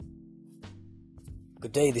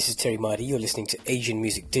Good day, this is Terry Marty. You're listening to Asian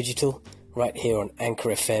Music Digital, right here on Anchor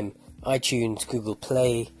FM, iTunes, Google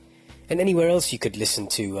Play, and anywhere else you could listen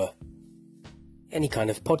to any kind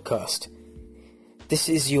of podcast. This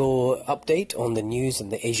is your update on the news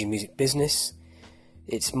and the Asian music business.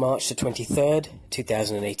 It's March the 23rd,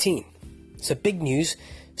 2018. So big news,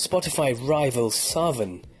 Spotify rival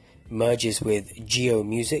Saavn merges with Jio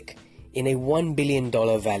Music in a $1 billion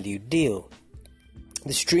value deal.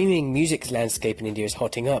 The streaming music landscape in India is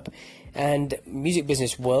hotting up, and Music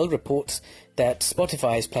Business World reports that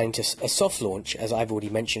Spotify is planning a soft launch, as I've already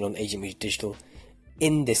mentioned on Asian Music Digital,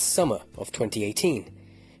 in this summer of 2018.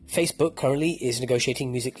 Facebook currently is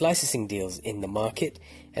negotiating music licensing deals in the market,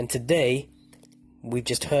 and today we've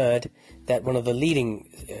just heard that one of the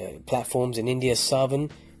leading platforms in India, Saavn,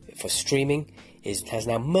 for streaming, has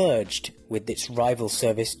now merged with its rival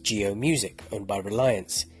service Jio Music, owned by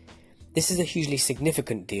Reliance. This is a hugely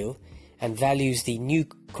significant deal and values the new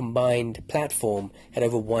combined platform at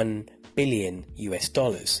over $1 billion.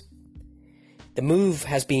 The move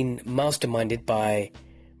has been masterminded by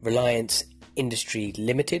Reliance Industry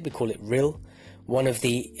Limited, we call it RIL, one of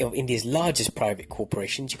India's largest private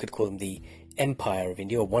corporations. You could call them the Empire of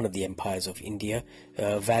India, or one of the empires of India,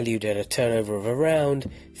 valued at a turnover of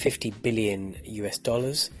around $50 billion.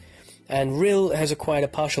 And RIL has acquired a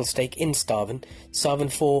partial stake in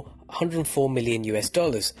Saavn for $104 million.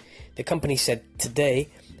 The company said today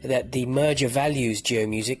that the merger values Jio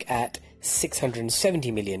Music at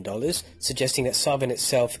 $670 million, suggesting that Saavn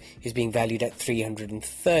itself is being valued at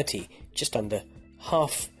 $330, just under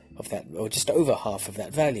half of that, or just over half of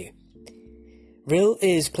that value. RIL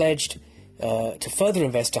is pledged to further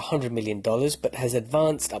invest $100 million, but has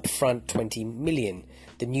advanced upfront $20 million.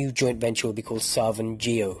 The new joint venture will be called Saavn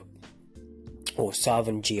Jio, or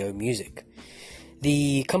Saavn Jio Music.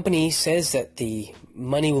 The company says that the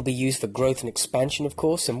money will be used for growth and expansion, of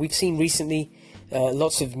course, and we've seen recently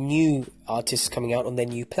lots of new artists coming out on their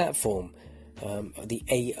new platform, the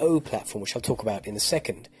AO platform, which I'll talk about in a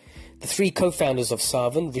second. The three co-founders of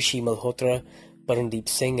Saavn, Rishi Malhotra, Parandeep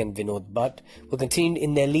Singh and Vinod Bhatt, will continue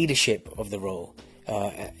in their leadership of the role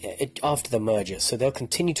after the merger, so they'll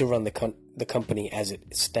continue to run the company as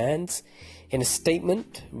it stands. In a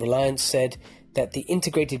statement, Reliance said that the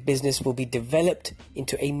integrated business will be developed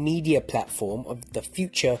into a media platform of the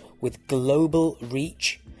future with global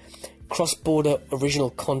reach, cross-border original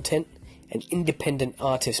content, an independent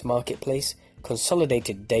artist marketplace,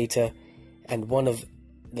 consolidated data, and one of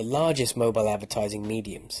the largest mobile advertising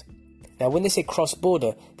mediums. Now, when they say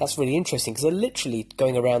cross-border, that's really interesting because they're literally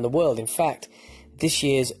going around the world. In fact, this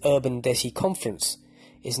year's Urban Desi Conference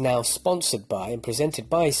is now sponsored by and presented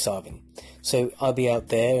by Saavn. So I'll be out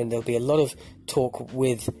there, and there'll be a lot of talk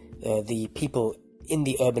with the people in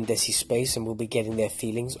the Urban Desi space, and we'll be getting their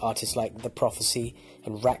feelings. Artists like The Prophecy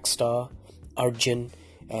and Rackstar, Arjun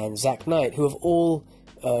and Zach Knight, who have all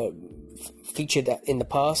featured in the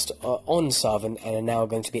past on Saavn and are now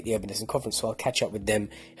going to be at the Urban Desi Conference. So I'll catch up with them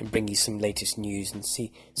and bring you some latest news and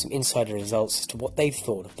see some insider results as to what they've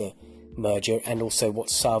thought of the merger and also what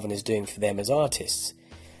Saavn is doing for them as artists.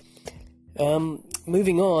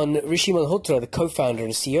 Moving on, Rishi Malhotra, the co-founder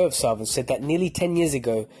and CEO of Saavn, said that nearly 10 years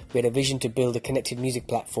ago we had a vision to build a connected music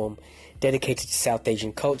platform dedicated to South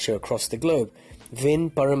Asian culture across the globe.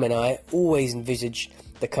 Vin, Param and I always envisaged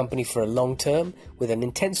the company for a long term with an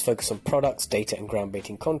intense focus on products, data and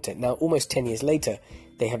groundbreaking content. Now, almost 10 years later,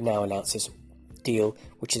 they have now announced this deal,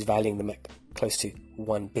 which is valuing them at close to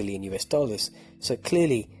 $1 billion. So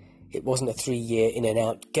clearly, it wasn't a 3-year in and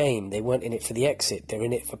out game. They weren't in it for the exit. They're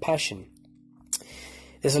in it for passion.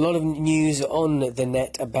 There's a lot of news on the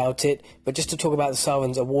net about it, but just to talk about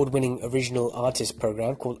Saavn's award-winning original artist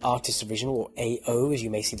program called Artist Original, or AO, as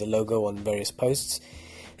you may see the logo on various posts,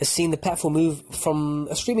 has seen the platform move from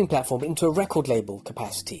a streaming platform into a record label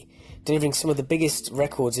capacity, delivering some of the biggest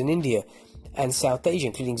records in India and South Asia,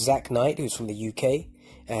 including Zach Knight, who's from the UK,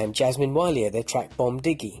 and Jasmine Walia, their track Bomb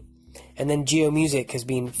Diggy. And then Jio Music has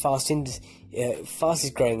been fastest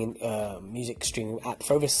growing music streaming app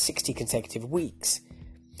for over 60 consecutive weeks,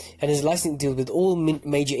 and has a licensing deal with all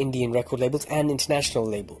major Indian record labels and international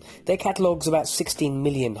label. Their catalogue's about 16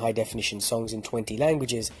 million high-definition songs in 20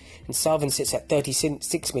 languages, and Saavn sits at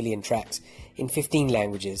 36 million tracks in 15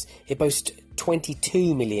 languages. It boasts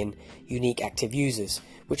 22 million unique active users,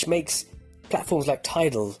 which makes platforms like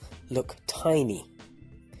Tidal look tiny.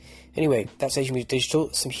 Anyway, that's Asian Music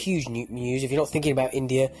Digital. Some huge news. If you're not thinking about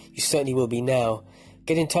India, you certainly will be now.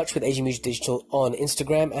 Get in touch with Asian Music Digital on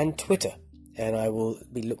Instagram and Twitter, and I will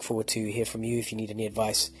look forward to hear from you if you need any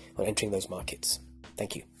advice on entering those markets.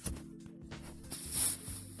 Thank you.